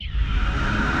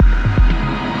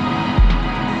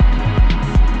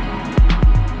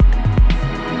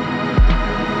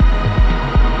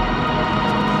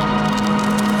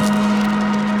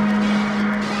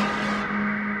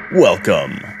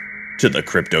Welcome to the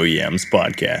Crypto Yams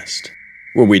podcast,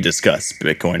 where we discuss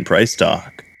Bitcoin price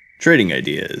talk, trading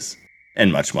ideas,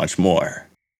 and much, much more.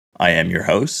 I am your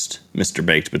host, Mr.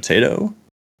 Baked Potato,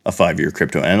 a 5-year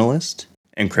crypto analyst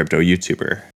and crypto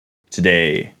YouTuber.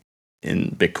 Today,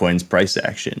 in Bitcoin's price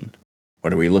action,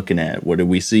 what are we looking at? What do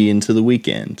we see into the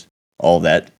weekend? All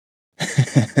that,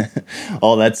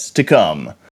 all that's to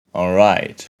come. All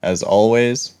right, as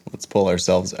always, let's pull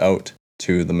ourselves out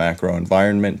to the macro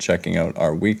environment, checking out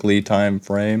our weekly time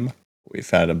frame. We've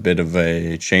had a bit of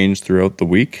a change throughout the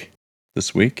week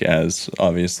this week, as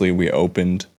obviously we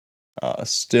opened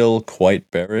still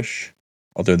quite bearish.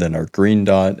 Other than our green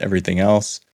dot, everything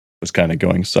else was kind of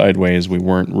going sideways. We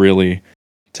weren't really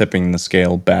tipping the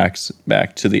scale back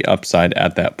to the upside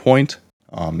at that point.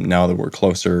 Now that we're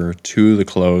closer to the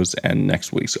close and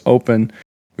next week's open,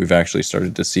 we've actually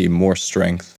started to see more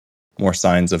strength. More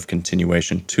signs of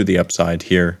continuation to the upside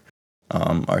here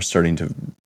are starting to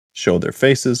show their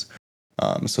faces.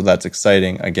 So that's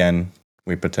exciting. Again,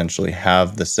 we potentially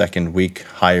have the second week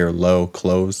higher low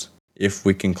close. If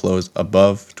we can close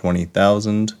above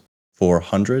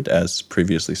 20,400, as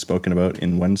previously spoken about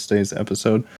in Wednesday's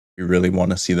episode, we really want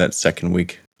to see that second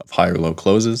week of higher low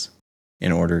closes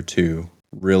in order to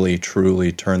really,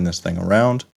 truly turn this thing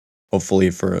around.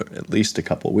 Hopefully for at least a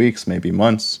couple weeks, maybe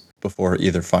months, before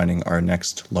either finding our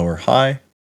next lower high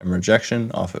and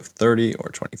rejection off of 30 or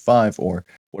 25 or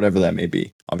whatever that may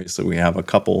be. Obviously, we have a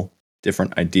couple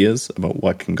different ideas about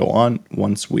what can go on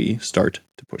once we start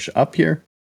to push up here.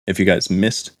 If you guys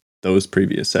missed those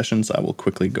previous sessions, I will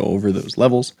quickly go over those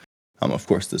levels. Of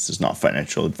course, this is not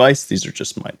financial advice. These are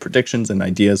just my predictions and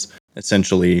ideas.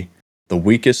 Essentially, the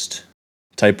weakest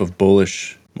type of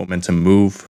bullish momentum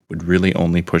move would really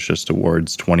only push us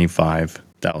towards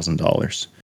 $25,000.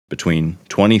 Between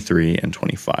 23 and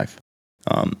 25.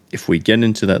 If we get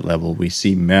into that level, we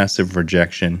see massive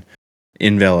rejection,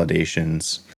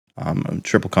 invalidations,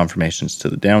 triple confirmations to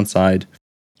the downside.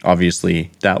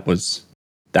 Obviously, that was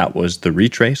the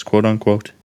retrace, quote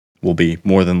unquote. We'll be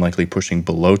more than likely pushing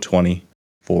below 20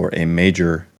 for a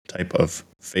major type of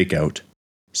fake out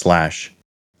 / a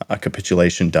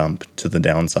capitulation dump to the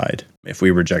downside. If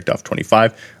we reject off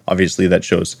 25, obviously that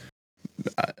shows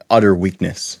utter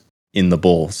weakness in the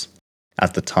bulls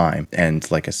at the time.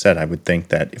 And like I said, I would think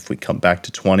that if we come back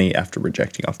to 20 after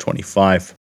rejecting off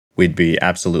 25, we'd be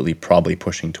absolutely probably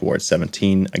pushing towards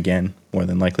 17 again, more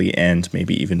than likely, and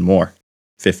maybe even more,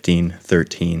 15,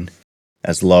 13,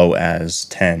 as low as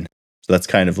 10. So that's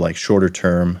kind of like shorter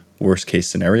term, worst case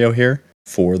scenario here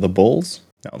for the bulls.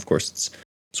 Now, of course, it's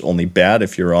only bad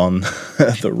if you're on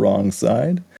the wrong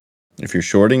side. If you're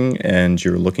shorting and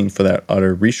you're looking for that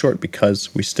utter reshort,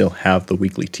 because we still have the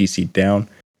weekly TC down,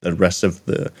 the rest of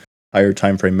the higher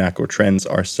time frame macro trends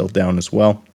are still down as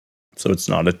well. So it's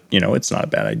not a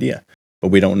bad idea. But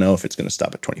we don't know if it's going to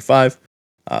stop at 25.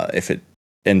 If it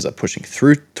ends up pushing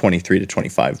through 23 to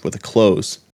 25 with a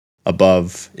close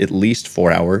above at least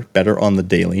 4 hour, better on the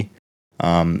daily,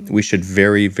 we should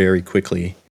very, very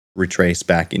quickly retrace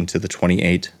back into the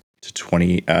 28 to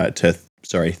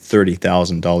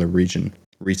 $30,000 region,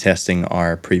 retesting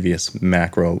our previous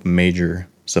macro major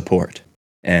support.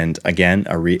 And again,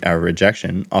 a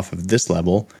rejection off of this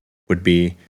level would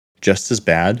be just as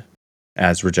bad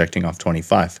as rejecting off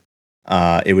 25.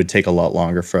 It would take a lot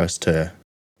longer for us to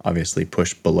obviously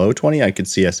push below 20. I could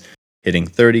see us hitting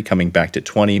 30, coming back to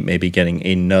 20, maybe getting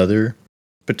another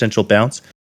potential bounce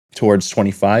towards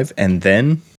 25, and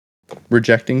then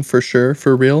rejecting for sure,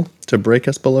 for real, to break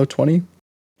us below 20.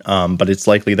 But it's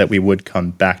likely that we would come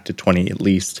back to 20 at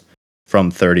least from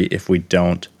 30 if we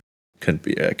don't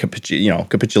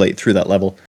capitulate through that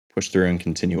level, push through and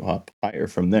continue up higher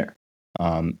from there.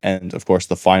 And of course,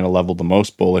 the final level, the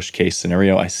most bullish case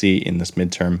scenario I see in this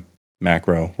midterm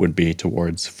macro would be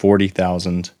towards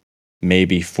 40,000,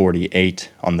 maybe 48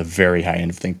 on the very high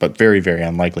end of things, but very, very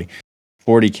unlikely.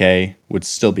 40K would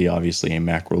still be obviously a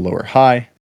macro lower high.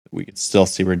 We could still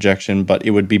see rejection, but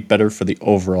it would be better for the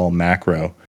overall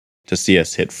macro to see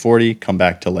us hit 40, come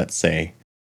back to, let's say,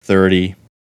 30,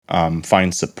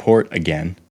 find support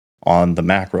again on the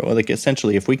macro. Like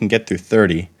essentially, if we can get through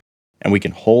 30 and we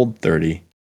can hold 30,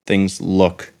 things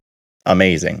look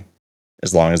amazing,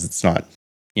 as long as it's not,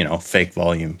 fake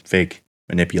volume, fake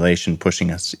manipulation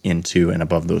pushing us into and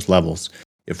above those levels.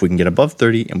 If we can get above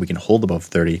 30 and we can hold above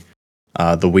 30,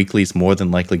 the weekly is more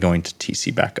than likely going to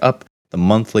TC back up. The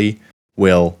monthly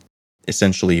will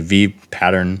essentially V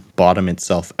pattern bottom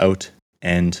itself out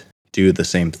and do the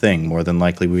same thing. More than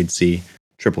likely, we'd see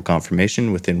triple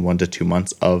confirmation within 1 to 2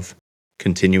 months of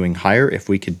continuing higher. If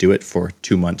we could do it for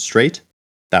 2 months straight,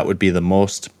 that would be the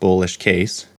most bullish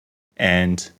case.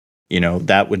 And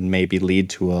that would maybe lead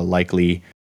to a likely,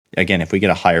 again, if we get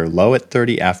a higher low at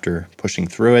 30 after pushing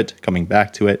through it, coming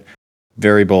back to it,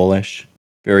 very bullish,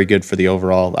 very good for the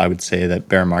overall. I would say that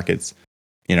bear markets,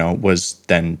 was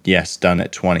then, yes, done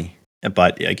at 20.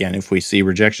 But again, if we see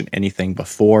rejection anything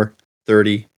before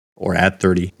 30 or at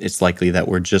 30, it's likely that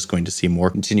we're just going to see more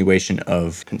continuation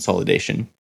of consolidation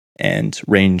and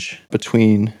range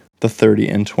between the 30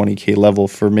 and 20K level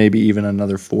for maybe even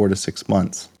another 4 to 6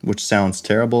 months, which sounds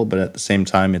terrible, but at the same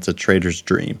time, it's a trader's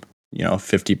dream.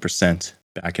 50%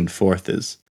 back and forth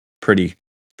is pretty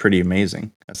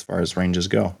amazing as far as ranges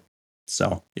go.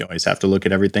 So you always have to look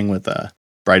at everything with a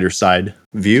brighter side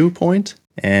viewpoint,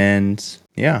 and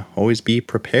always be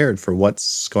prepared for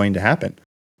what's going to happen.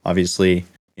 Obviously,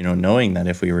 knowing that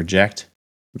if we reject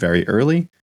very early,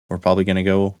 we're probably going to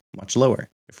go much lower.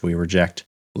 If we reject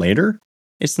later,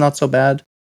 it's not so bad,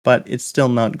 but it's still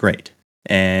not great.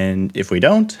 And if we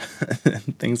don't,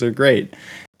 things are great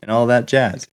and all that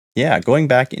jazz. Yeah, going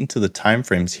back into the time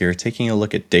frames here, taking a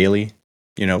look at daily,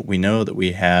 we know that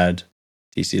we had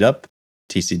TC'd up,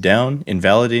 TC down,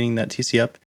 invalidating that TC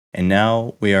up, and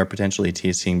now we are potentially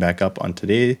TCing back up on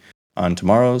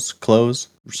tomorrow's close,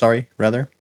 to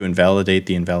invalidate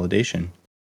the invalidation.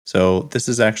 So this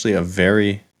is actually a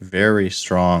very, very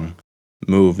strong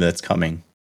move that's coming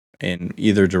in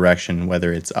either direction,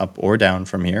 whether it's up or down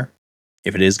from here.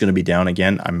 If it is going to be down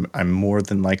again, I'm more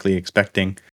than likely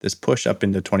expecting this push up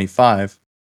into 25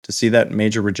 to see that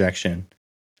major rejection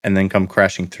and then come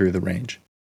crashing through the range.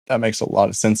 That makes a lot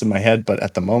of sense in my head, but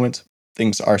at the moment,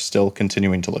 things are still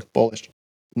continuing to look bullish.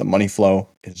 The money flow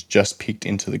is just peaked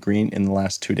into the green in the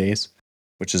last 2 days,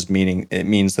 which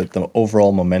means that the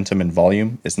overall momentum and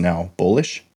volume is now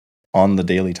bullish on the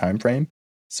daily time frame.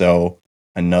 So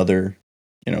another,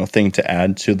 thing to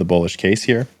add to the bullish case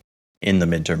here in the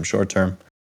midterm, short term.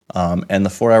 And the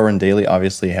 4-hour and daily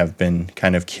obviously have been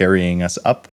kind of carrying us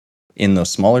up in those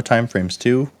smaller time frames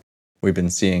too. We've been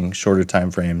seeing shorter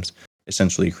time frames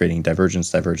essentially creating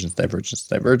divergence,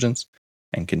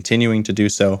 and continuing to do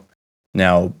so.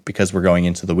 Now, because we're going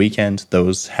into the weekend,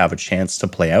 those have a chance to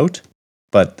play out,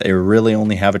 but they really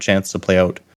only have a chance to play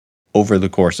out over the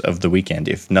course of the weekend.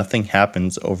 If nothing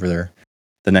happens over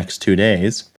the next 2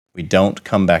 days, we don't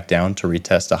come back down to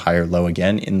retest a higher low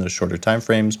again in those shorter time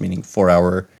frames, meaning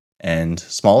 4-hour and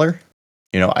smaller.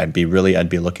 I'd be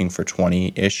looking for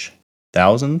 20-ish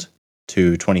thousand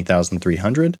to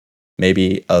 20,300,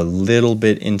 maybe a little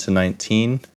bit into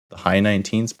 19, the high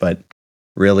 19s, but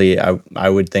really I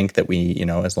would think that we,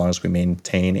 as long as we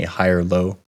maintain a higher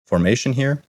low formation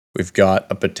here, we've got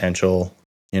a potential,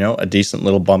 a decent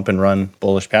little bump and run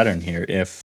bullish pattern here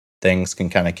if things can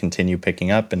kind of continue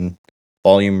picking up, and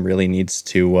volume really needs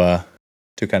to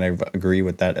kind of agree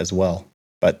with that as well.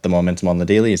 But the momentum on the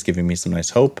daily is giving me some nice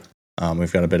hope.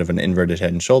 We've got a bit of an inverted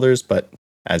head and shoulders, but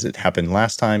as it happened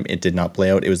last time, it did not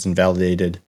play out. It was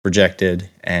invalidated, rejected,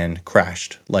 and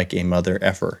crashed like a mother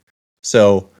effer.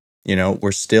 So,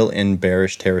 we're still in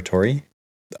bearish territory.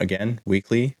 Again,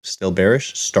 weekly, still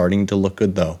bearish, starting to look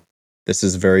good though. This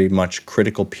is very much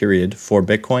critical period for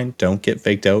Bitcoin. Don't get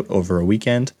faked out over a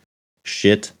weekend.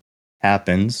 Shit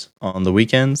happens on the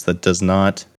weekends that does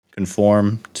not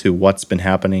conform to what's been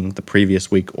happening the previous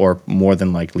week or more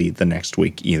than likely the next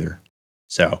week either.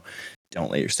 So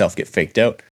don't let yourself get faked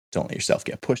out. Don't let yourself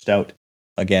get pushed out.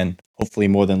 Again, hopefully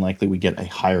more than likely we get a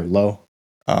higher low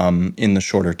in the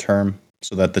shorter term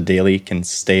so that the daily can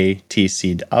stay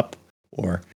TC'd up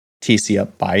or TC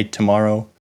up by tomorrow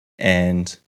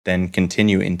and then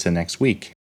continue into next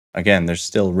week. Again, there's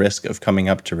still risk of coming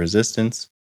up to resistance,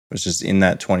 which is in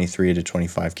that 23 to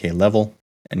 25K level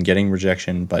and getting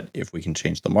rejection. But if we can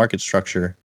change the market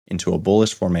structure into a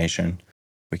bullish formation,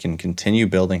 we can continue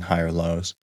building higher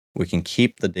lows. We can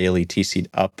keep the daily TC'd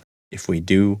up if we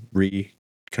do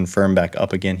reconfirm back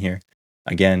up again here.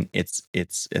 Again, it's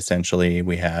essentially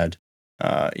we had,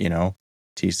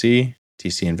 TC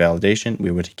invalidation.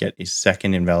 We would get a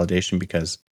second invalidation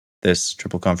because this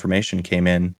triple confirmation came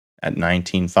in at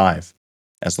 19.5.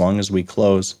 As long as we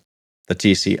close the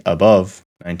TC above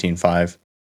 19.5,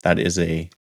 that is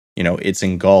it's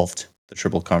engulfed the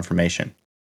triple confirmation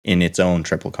in its own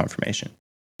triple confirmation.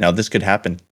 Now, this could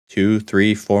happen 2,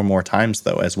 3, 4 more times,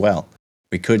 though, as well.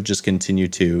 We could just continue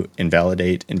to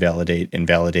invalidate until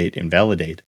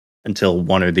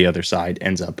one or the other side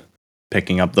ends up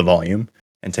picking up the volume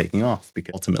and taking off,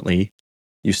 because ultimately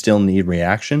you still need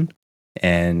reaction.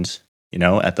 And,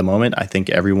 at the moment, I think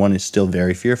everyone is still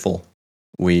very fearful.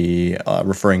 We,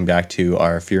 referring back to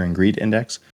our fear and greed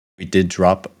index, we did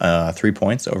drop 3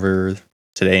 points over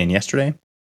today and yesterday.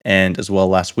 And as well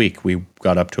last week, we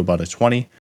got up to about a 20.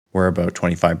 we're about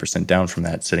 25% down from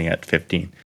that, sitting at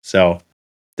 15. So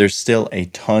there's still a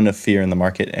ton of fear in the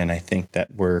market. And I think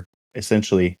that we're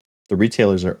essentially, the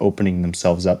retailers are opening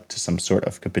themselves up to some sort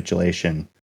of capitulation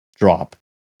drop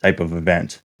type of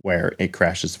event where it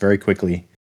crashes very quickly,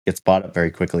 gets bought up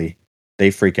very quickly.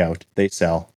 They freak out, they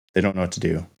sell, they don't know what to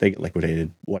do, they get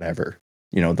liquidated, whatever.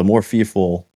 The more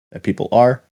fearful that people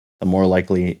are, the more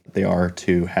likely they are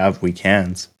to have weak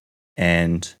hands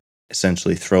and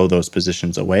essentially throw those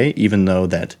positions away, even though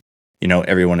that,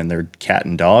 everyone and their cat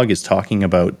and dog is talking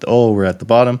about, oh, we're at the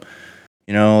bottom.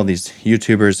 These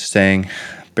YouTubers saying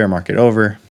bear market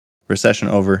over, recession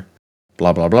over,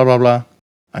 blah, blah, blah, blah, blah.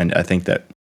 And I think that,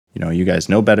 you guys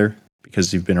know better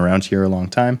because you've been around here a long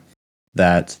time,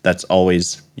 that that's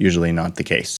always usually not the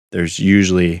case. There's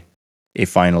usually a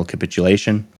final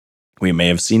capitulation. We may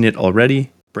have seen it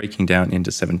already breaking down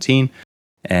into 17,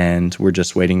 and we're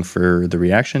just waiting for the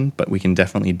reaction, but we can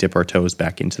definitely dip our toes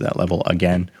back into that level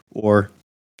again. Or,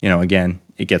 again,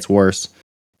 it gets worse.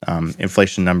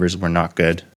 Inflation numbers were not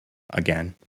good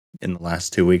again in the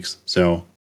last 2 weeks. So,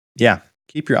 yeah,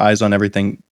 keep your eyes on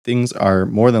everything. Things are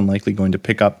more than likely going to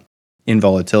pick up in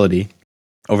volatility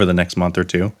over the next month or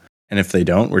two. And if they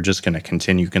don't, we're just going to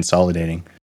continue consolidating.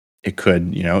 It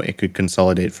could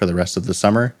consolidate for the rest of the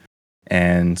summer.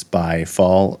 And by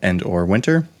fall and or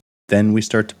winter, then we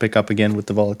start to pick up again with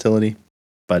the volatility.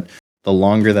 But the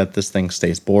longer that this thing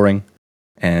stays boring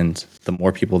and the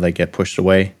more people that get pushed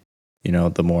away,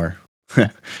 the more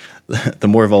the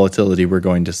more volatility we're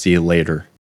going to see later,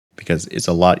 because it's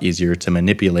a lot easier to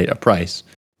manipulate a price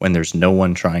when there's no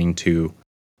one trying to,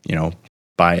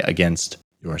 buy against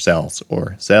your sells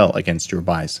or sell against your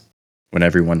buys. When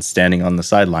everyone's standing on the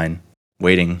sideline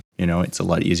waiting, it's a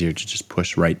lot easier to just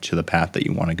push right to the path that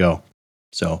you want to go.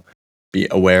 So be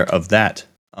aware of that.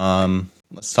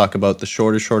 Let's talk about the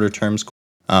shorter terms.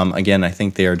 Again, I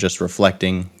think they are just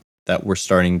reflecting that we're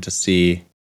starting to see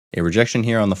a rejection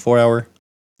here on the 4-hour.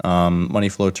 Money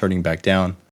flow turning back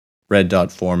down. Red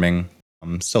dot forming.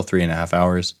 Still 3.5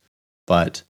 hours,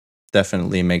 but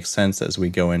definitely makes sense as we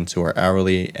go into our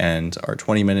hourly and our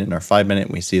 20-minute and our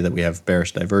 5-minute. We see that we have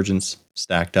bearish divergence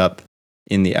stacked up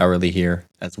in the hourly here,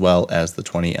 as well as the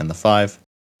 20 and the 5,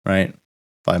 right?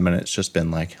 5 minutes just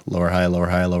been like lower high, lower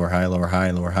high, lower high, lower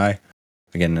high, lower high,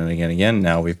 again and again and again.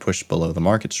 Now we've pushed below the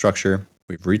market structure.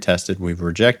 We've retested, we've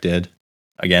rejected.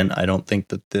 Again, I don't think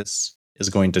that this is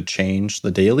going to change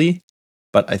the daily,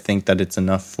 but I think that it's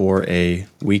enough for a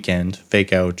weekend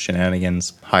fake out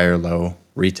shenanigans, higher low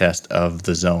retest of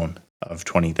the zone of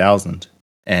 20,000.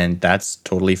 And that's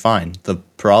totally fine. The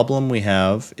problem we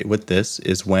have with this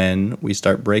is when we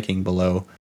start breaking below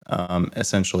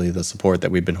essentially the support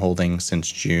that we've been holding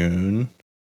since June.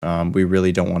 We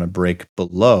really don't want to break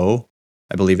below,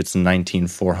 I believe it's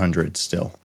 19,400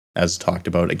 still, as talked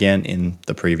about again in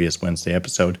the previous Wednesday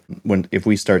episode. If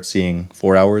we start seeing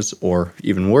 4 hours or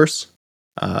even worse,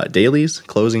 dailies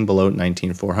closing below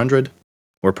 19,400,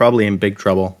 we're probably in big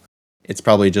trouble. It's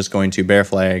probably just going to bear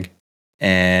flag,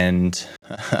 and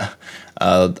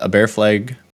a bear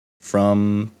flag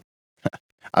from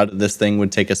out of this thing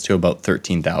would take us to about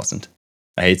 13,000.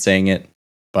 I hate saying it,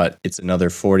 but it's another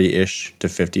 40-ish to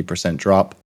 50%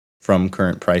 drop from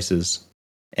current prices,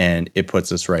 and it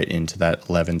puts us right into that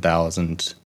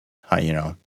 11,000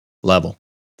 level.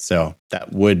 So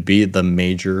that would be the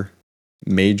major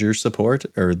support,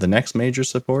 or the next major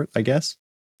support, I guess,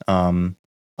 other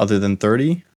than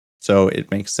 30. So it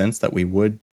makes sense that we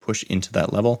would push into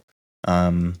that level.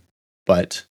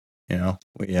 But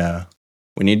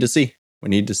we need to see. We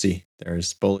need to see.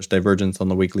 There's bullish divergence on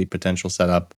the weekly potential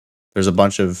setup. There's a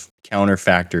bunch of counter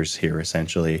factors here,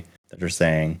 essentially, that are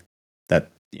saying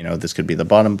that, this could be the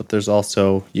bottom, but there's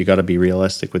also, you got to be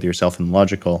realistic with yourself and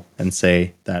logical and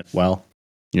say that, well,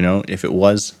 if it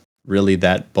was really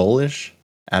that bullish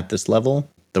at this level,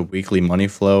 the weekly money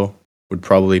flow would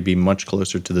probably be much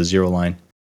closer to the zero line.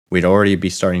 We'd already be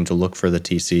starting to look for the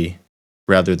TC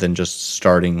rather than just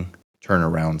starting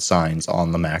turnaround signs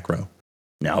on the macro.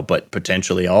 Now, but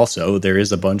potentially also, there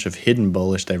is a bunch of hidden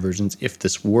bullish divergence if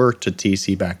this were to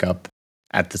TC back up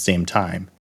at the same time.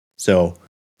 So,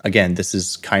 again, this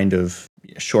is kind of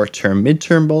short-term,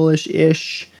 mid-term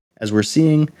bullish-ish, as we're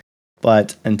seeing,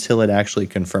 but until it actually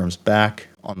confirms back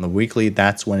on the weekly,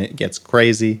 that's when it gets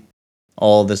crazy.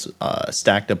 All this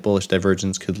stacked up bullish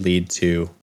divergence could lead to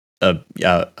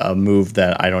a move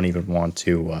that I don't even want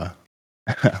to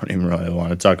I don't even really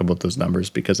want to talk about those numbers,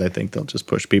 because I think they'll just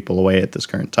push people away at this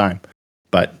current time.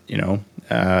 But,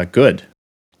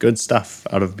 good stuff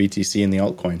out of BTC and the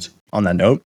altcoins. On that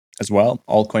note, as well,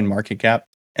 altcoin market cap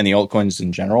and the altcoins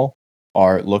in general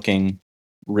are looking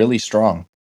really strong.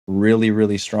 really,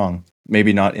 really strong.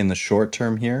 Maybe not in the short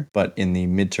term here, but in the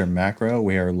midterm macro,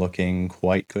 we are looking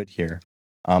quite good here.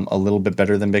 A little bit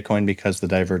better than Bitcoin because the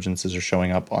divergences are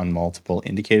showing up on multiple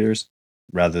indicators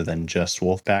rather than just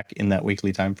Wolfpack in that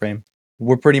weekly time frame.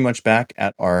 We're pretty much back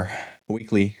at our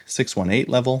weekly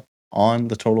 618 level on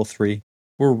the total 3.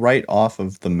 We're right off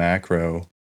of the macro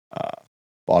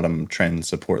bottom trend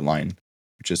support line,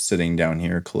 which is sitting down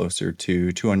here closer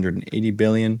to 280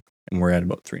 billion, and we're at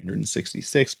about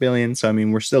 366 billion. So, I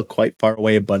mean, we're still quite far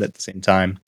away, but at the same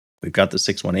time, we've got the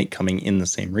 618 coming in the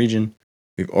same region.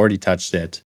 We've already touched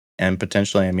it. And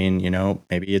potentially, I mean,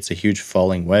 maybe it's a huge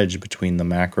falling wedge between the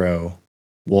macro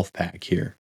Wolfpack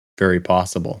here. Very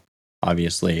possible.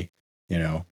 Obviously,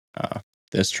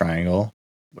 this triangle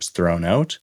was thrown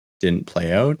out, didn't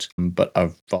play out, but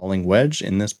a falling wedge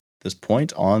in this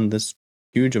point on this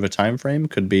huge of a time frame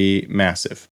could be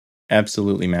massive,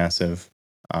 absolutely massive.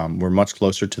 We're much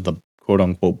closer to the quote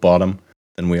unquote bottom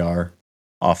than we are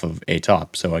off of a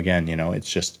top. So again,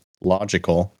 it's just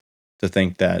logical to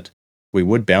think that we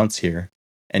would bounce here,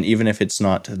 and even if it's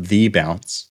not the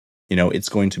bounce, it's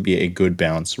going to be a good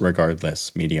bounce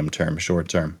regardless, medium term, short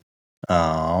term.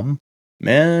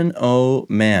 Man, oh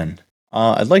man.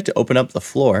 I'd like to open up the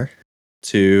floor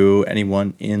to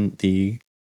anyone in the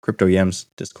Crypto Yams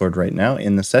Discord right now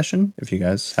in the session. If you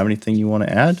guys have anything you want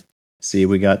to add, see,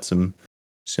 we got some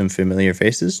familiar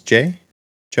faces. Jay,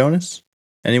 Jonas,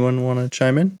 anyone want to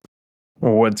chime in?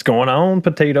 What's going on,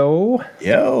 Potato?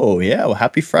 Yo, yeah. Well,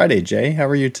 happy Friday, Jay. How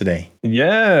are you today?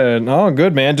 Yeah, no,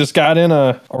 good, man. Just got in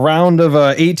a round of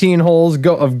 18 holes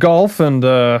of golf and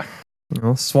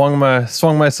swung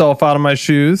myself out of my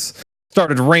shoes.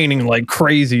 Started raining like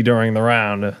crazy during the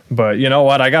round, but you know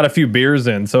what? I got a few beers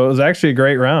in, so it was actually a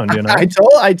great round.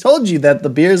 I told you that the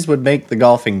beers would make the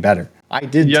golfing better. I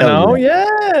did tell you.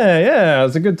 Yeah, it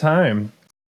was a good time.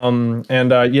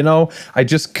 I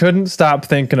just couldn't stop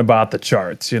thinking about the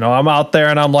charts. I'm out there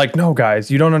and I'm like, no, guys,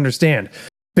 you don't understand.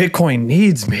 Bitcoin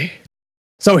needs me.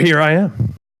 So here I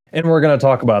am. And we're going to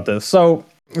talk about this. So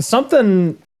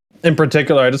something in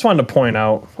particular, I just wanted to point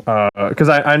out, because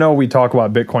I know we talk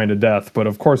about Bitcoin to death, but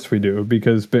of course we do,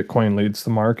 because Bitcoin leads the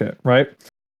market, right?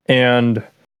 And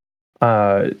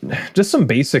just some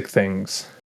basic things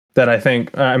that I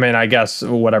think, I guess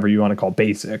whatever you want to call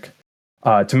basic.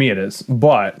 To me it is,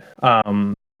 but a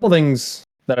couple things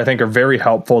that I think are very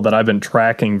helpful that I've been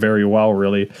tracking very well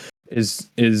really is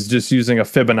just using a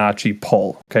Fibonacci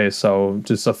pull. Okay, so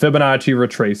just a Fibonacci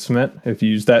retracement if you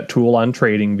use that tool on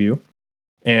TradingView.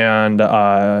 And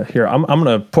here I'm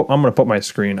gonna put my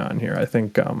screen on here. I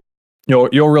think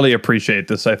you'll really appreciate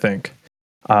this, I think,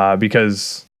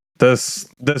 because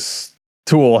this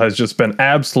tool has just been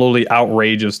absolutely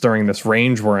outrageous during this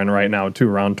range we're in right now too,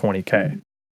 around 20K.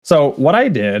 So what I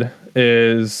did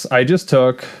is I just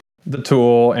took the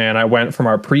tool and I went from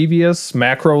our previous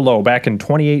macro low back in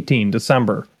 2018,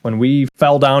 December, when we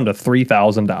fell down to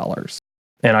 $3,000.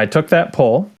 And I took that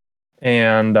pull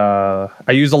and I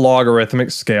use a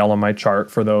logarithmic scale on my chart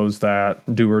for those that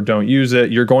do or don't use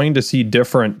it. You're going to see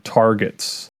different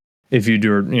targets if you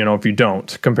do, or, if you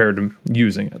don't, compared to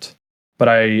using it. But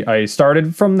I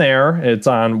started from there. It's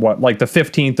on the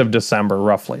 15th of December,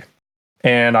 roughly.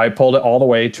 And I pulled it all the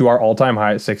way to our all-time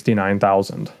high at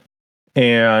 69,000.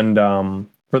 And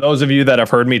for those of you that have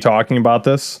heard me talking about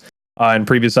this in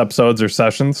previous episodes or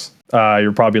sessions,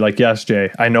 you're probably like, yes,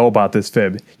 Jay, I know about this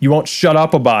fib. You won't shut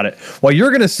up about it. Well, you're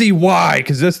going to see why,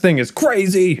 because this thing is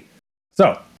crazy.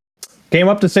 So, came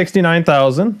up to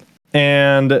 69,000.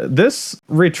 And this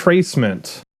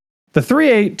retracement, the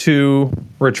 382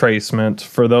 retracement,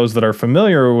 for those that are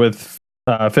familiar with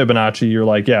Fibonacci, you're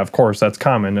like, yeah, of course, that's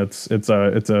common. It's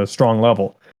a strong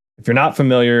level. If you're not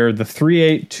familiar, the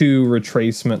 382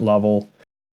 retracement level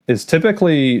is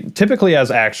typically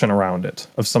has action around it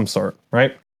of some sort,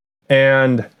 right?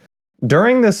 And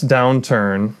during this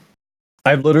downturn,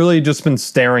 I've literally just been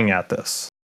staring at this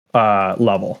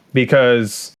level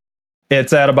because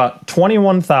it's at about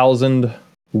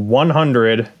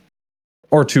 21,100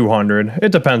 or 200.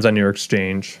 It depends on your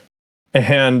exchange.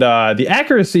 And the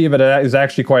accuracy of it is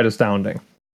actually quite astounding.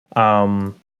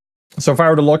 So if I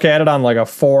were to look at it on like a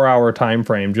 4-hour time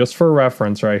frame, just for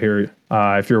reference right here,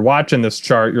 if you're watching this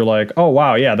chart, you're like, oh,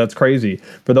 wow, yeah, that's crazy.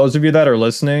 For those of you that are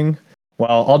listening,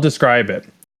 well, I'll describe it.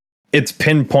 It's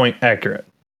pinpoint accurate.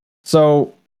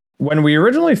 So when we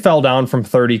originally fell down from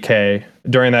 30K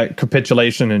during that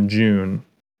capitulation in June,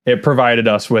 it provided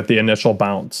us with the initial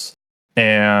bounce.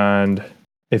 And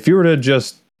if you were to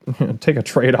just take a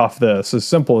trade off this, as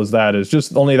simple as that is,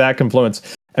 just only that confluence.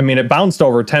 I mean, it bounced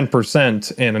over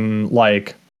 10% in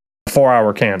like a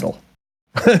 4-hour candle.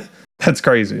 That's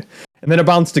crazy. And then it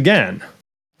bounced again,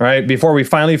 right? Before we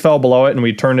finally fell below it and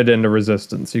we turned it into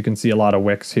resistance. You can see a lot of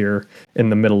wicks here in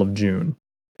the middle of June.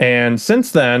 And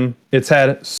since then, it's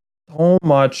had so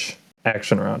much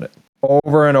action around it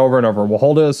over and over and over. We'll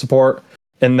hold it as support,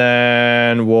 and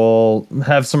then we'll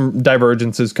have some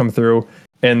divergences come through,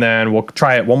 and then we'll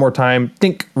try it one more time,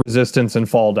 think resistance, and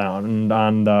fall down. And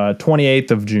on the 28th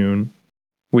of June,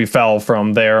 we fell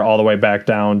from there all the way back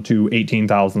down to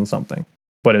 18,000 something.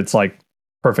 But it's like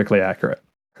perfectly accurate.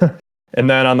 And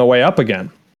then on the way up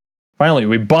again, finally,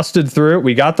 we busted through it.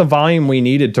 We got the volume we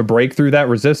needed to break through that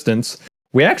resistance.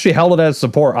 We actually held it as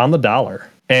support on the dollar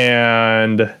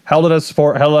and held it as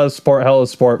support, held it as support, held it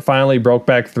as support, finally broke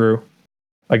back through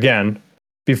again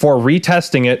before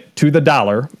retesting it to the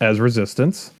dollar as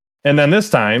resistance. And then this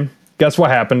time, guess what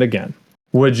happened again?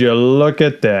 Would you look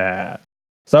at that?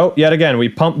 So yet again, we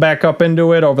pumped back up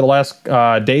into it over the last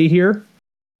day here,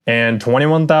 and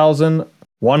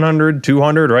 21,100,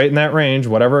 200, right in that range,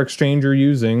 whatever exchange you're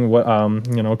using,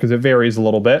 because it varies a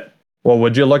little bit. Well,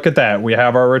 would you look at that? We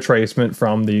have our retracement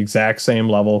from the exact same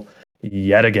level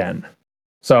yet again.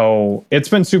 So it's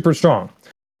been super strong.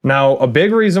 Now, a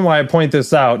big reason why I point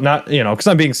this out, not, because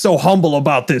I'm being so humble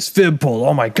about this fib pull.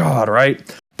 Oh my God, right?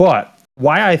 But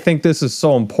why I think this is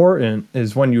so important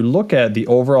is when you look at the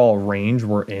overall range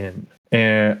we're in.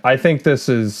 And I think this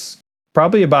is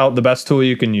probably about the best tool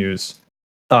you can use,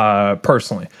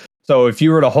 personally. So if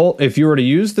you were to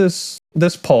use this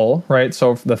pull, right?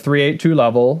 So for the 382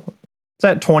 level, it's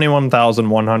at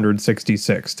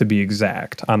 21,166 to be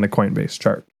exact on the Coinbase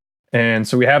chart. And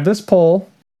so we have this pull,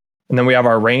 and then we have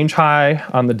our range high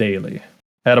on the daily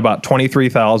at about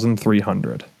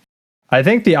 23,300. I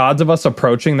think the odds of us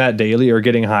approaching that daily are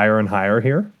getting higher and higher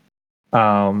here.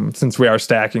 Since we are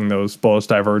stacking those bullish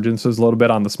divergences a little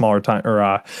bit on the smaller time, or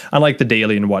on like the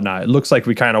daily and whatnot. It looks like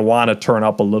we kind of want to turn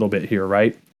up a little bit here,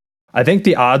 right? I think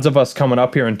the odds of us coming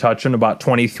up here and touching about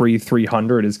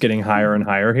 23,300 is getting higher and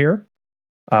higher here.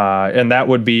 And that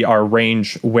would be our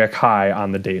range wick high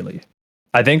on the daily.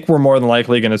 I think we're more than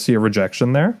likely going to see a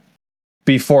rejection there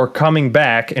before coming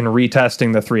back and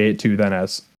retesting the 382 then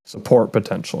as support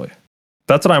potentially.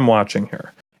 That's what I'm watching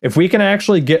here. If we can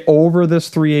actually get over this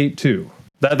 382,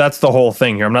 that's the whole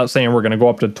thing here. I'm not saying we're going to go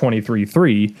up to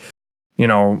 23.3.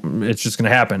 It's just going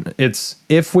to happen. It's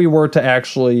if we were to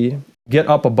actually get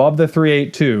up above the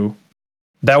 382,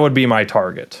 that would be my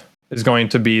target. Is going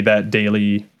to be that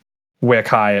daily wick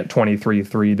high at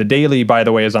 23.3. The daily, by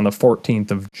the way, is on the 14th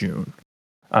of June.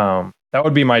 That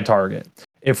would be my target.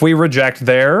 If we reject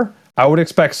there, I would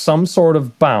expect some sort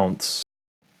of bounce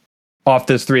off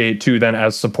this 382 then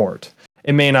as support.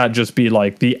 It may not just be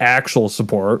like the actual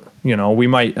support, we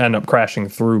might end up crashing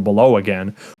through below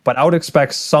again, but I would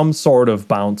expect some sort of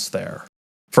bounce there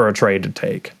for a trade to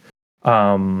take.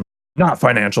 Not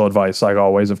financial advice, like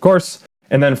always, of course.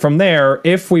 And then from there,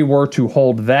 if we were to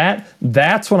hold that,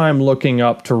 that's when I'm looking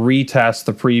up to retest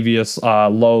the previous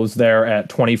lows there at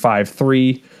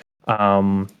 25.3.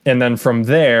 And then from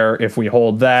there, if we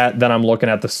hold that, then I'm looking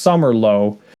at the summer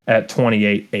low at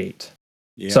 28.8.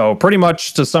 Yeah. So pretty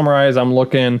much to summarize, I'm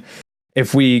looking,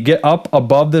 if we get up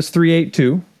above this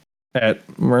 382 at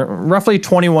roughly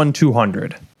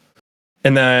 21,200,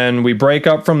 and then we break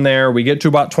up from there, we get to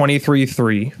about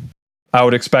 23.3. I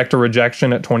would expect a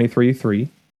rejection at 23.3.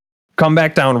 Come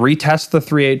back down, retest the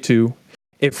 382.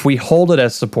 If we hold it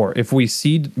as support, if we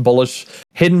see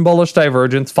hidden bullish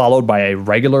divergence followed by a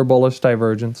regular bullish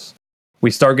divergence, we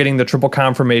start getting the triple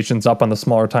confirmations up on the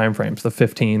smaller time frames, the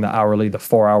 15, the hourly, the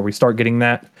 4 hour. We start getting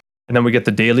that. And then we get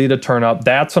the daily to turn up.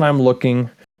 That's when I'm looking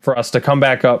for us to come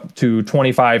back up to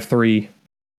 25.3,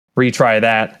 retry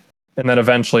that, and then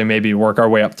eventually maybe work our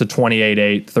way up to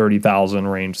 28.8, 30,000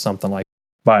 range, something like that.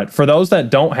 But for those that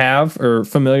don't have or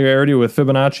familiarity with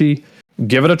Fibonacci,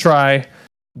 give it a try.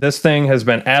 This thing has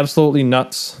been absolutely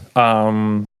nuts.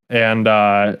 And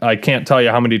I can't tell you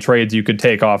how many trades you could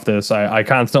take off this. I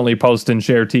constantly post and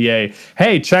share TA,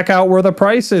 hey, check out where the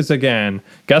price is again.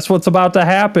 Guess what's about to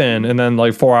happen? And then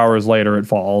like 4 hours later it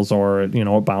falls or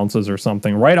it bounces or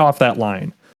something right off that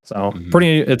line. So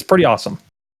it's pretty awesome.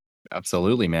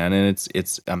 Absolutely, man. And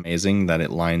it's amazing that it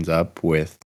lines up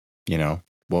with,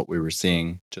 what we were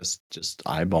seeing, just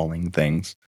eyeballing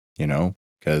things,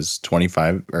 because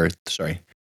 23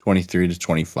 to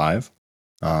 25.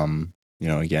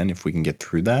 Again, if we can get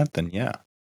through that, then yeah,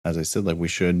 as I said, like we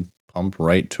should pump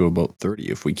right to about 30.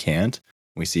 If we can't,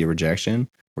 we see a rejection,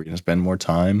 we're going to spend more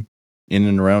time in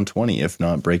and around 20, if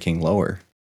not breaking lower.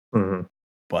 Mm-hmm.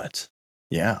 But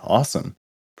yeah, awesome.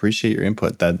 Appreciate your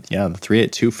input. The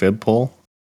 382 fib pull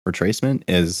retracement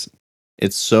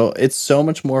it's so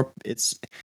much more. It's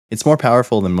it's more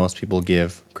powerful than most people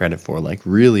give credit for. Like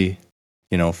really,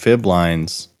 fib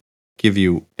lines give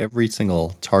you every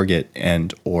single target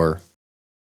and or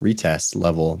retest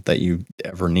level that you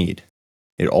ever need.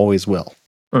 It always will.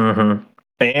 Mm-hmm.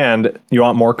 And you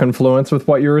want more confluence with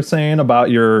what you were saying about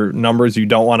your numbers you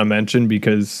don't want to mention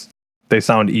because they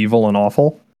sound evil and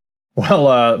awful?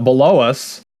 Well, below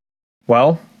us,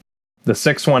 the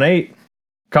 618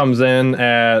 comes in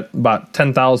at about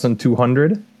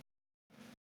 10,200,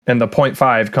 and the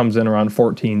 0.5 comes in around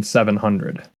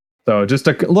 14,700. So just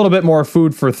a little bit more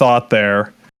food for thought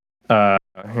there.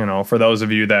 For those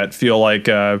of you that feel like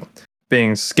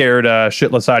being scared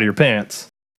shitless out of your pants.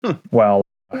 Well,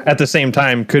 at the same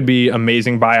time, could be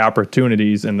amazing buy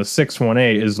opportunities, and the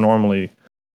 618 is normally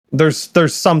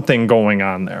there's something going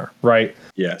on there, right?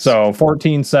 Yes. So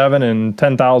 14.7 and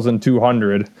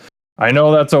 10,200. I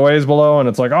know that's a ways below, and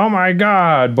it's like, oh my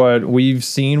god, but we've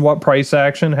seen what price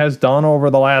action has done over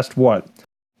the last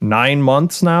 9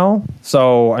 months now.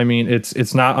 So I mean,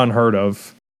 it's not unheard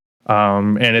of,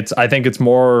 and I think it's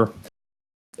more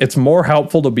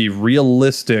helpful to be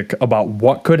realistic about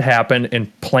what could happen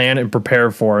and plan and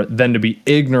prepare for it than to be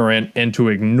ignorant and to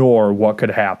ignore what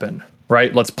could happen.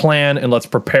 Right? Let's plan and let's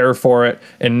prepare for it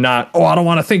and not, I don't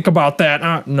want to think about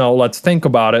that. No, let's think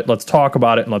about it. Let's talk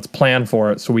about it and let's plan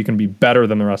for it so we can be better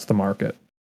than the rest of the market.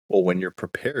 Well, when you're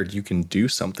prepared, you can do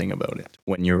something about it.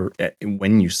 When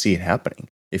you see it happening,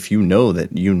 if you know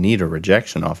that you need a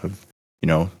rejection off of,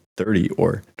 30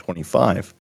 or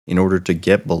 25 in order to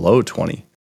get below 20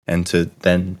 and to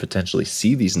then potentially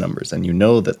see these numbers, and you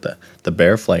know that the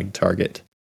bear flag target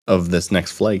of this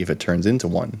next flag, if it turns into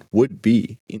one, would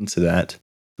be into that,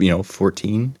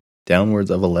 14 downwards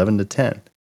of 11 to 10.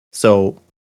 So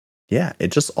yeah,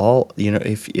 it just all,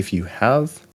 if you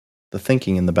have the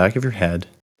thinking in the back of your head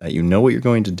that you know what you're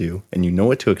going to do and you know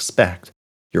what to expect,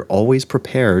 you're always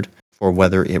prepared for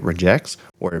whether it rejects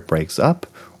or it breaks up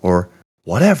or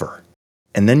whatever.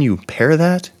 And then you pair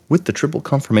that with the triple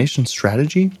confirmation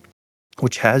strategy,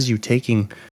 which has you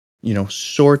taking,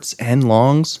 shorts and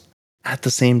longs at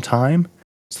the same time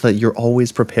so that you're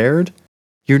always prepared.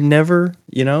 You're never,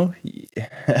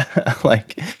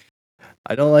 like,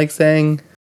 I don't like saying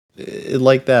it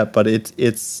like that, but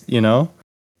it's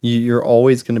you're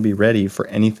always going to be ready for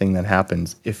anything that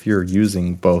happens if you're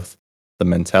using both the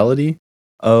mentality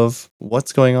of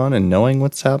what's going on and knowing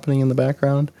what's happening in the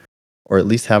background, or at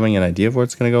least having an idea of where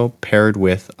it's going to go, paired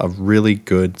with a really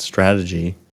good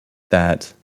strategy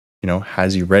that,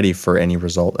 has you ready for any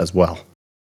result as well.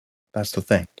 That's the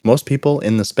thing. Most people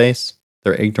in the space,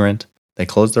 they're ignorant. They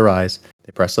close their eyes,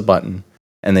 they press a button,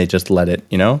 and they just let it,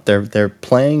 they're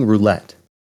playing roulette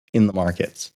in the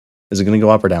markets. Is it going to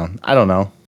go up or down? I don't know.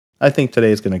 I think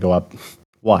today is going to go up.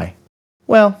 Why?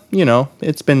 Well,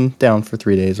 it's been down for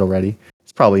 3 days already.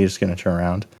 It's probably just going to turn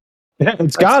around. Yeah,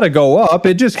 it's got to go up.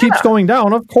 It just keeps going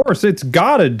down. Of course, it's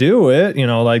got to do it.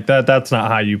 Like that. That's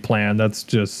not how you plan. That's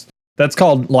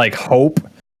called like hope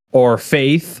or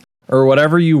faith or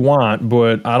whatever you want.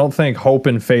 But I don't think hope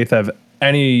and faith have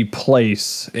any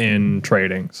place in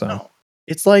trading. So no.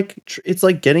 It's like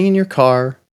getting in your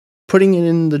car, putting it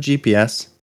in the GPS,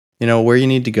 where you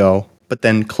need to go, but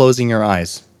then closing your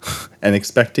eyes and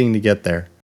expecting to get there.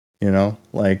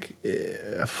 Like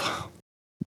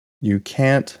you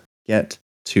can't get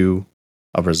to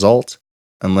a result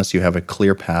unless you have a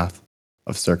clear path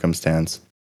of circumstance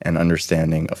and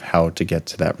understanding of how to get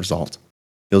to that result.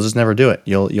 You'll just never do it.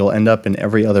 You'll end up in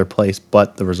every other place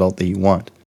but the result that you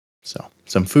want. So,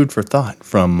 some food for thought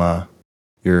from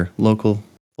your local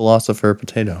philosopher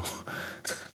Potato.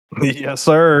 Yes,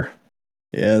 sir.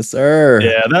 Yes, sir.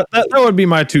 Yeah, that would be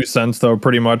my 2 cents, though,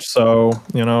 pretty much. So,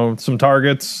 some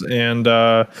targets and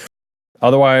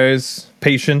otherwise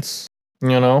patience,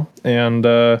 and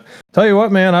tell you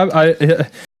what, man, I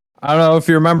don't know if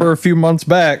you remember a few months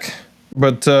back,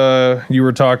 but you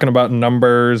were talking about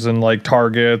numbers and like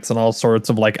targets and all sorts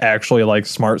of like actually like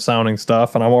smart sounding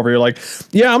stuff. And I'm over here like,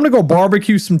 yeah, I'm going to go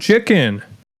barbecue some chicken,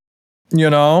 and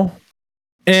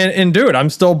dude, I'm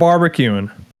still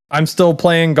barbecuing. I'm still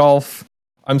playing golf.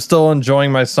 I'm still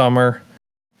enjoying my summer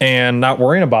and not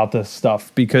worrying about this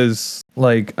stuff because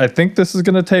like, I think this is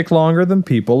going to take longer than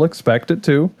people expect it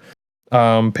to.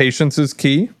 Patience is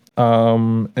key.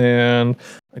 And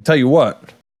I tell you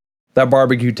what, that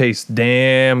barbecue tastes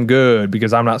damn good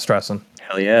because I'm not stressing.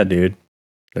 Hell yeah, dude.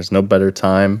 There's no better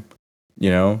time,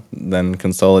 than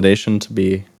consolidation to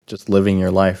be just living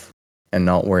your life and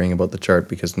not worrying about the chart,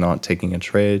 because not taking a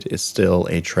trade is still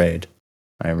a trade.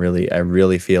 I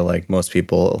really feel like most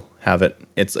people have it.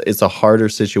 It's a harder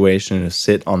situation to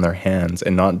sit on their hands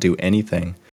and not do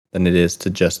anything than it is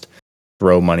to just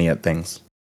throw money at things.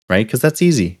 right? Because that's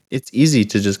easy. It's easy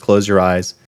to just close your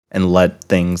eyes and let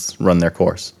things run their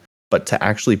course. But to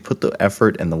actually put the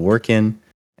effort and the work in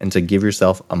and to give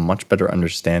yourself a much better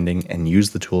understanding and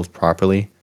use the tools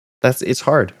properly, it's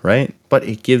hard, right? But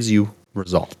it gives you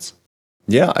results.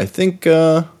 Yeah, I think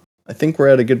we're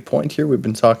at a good point here. We've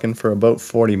been talking for about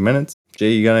 40 minutes.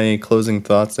 Jay, you got any closing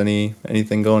thoughts?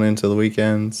 Anything going into the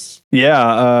weekends?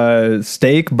 Yeah,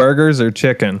 steak, burgers, or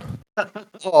chicken?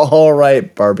 All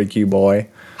right, barbecue boy.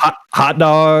 Hot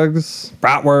dogs,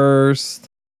 bratwurst,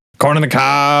 corn on the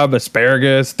cob,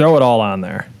 asparagus. Throw it all on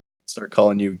there. Start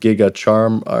calling you Giga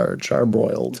Charm or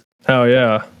Charbroiled. Hell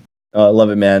yeah. I love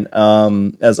it, man.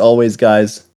 As always,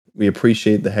 guys, we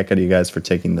appreciate the heck out of you guys for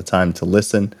taking the time to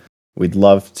listen. We'd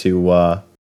love to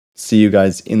see you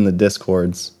guys in the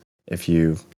Discords if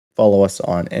you follow us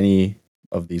on any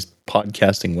of these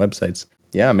podcasting websites.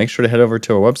 Yeah, make sure to head over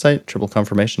to our website,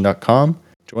 tripleconfirmation.com.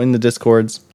 Join the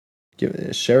Discords.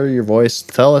 Share your voice.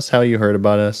 Tell us how you heard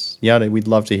about us. Yeah, we'd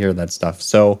love to hear that stuff.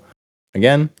 So,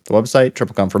 again, the website,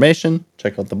 Triple Confirmation.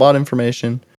 Check out the bot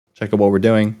information. Check out what we're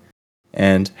doing.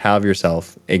 And have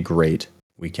yourself a great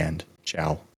weekend.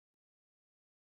 Ciao.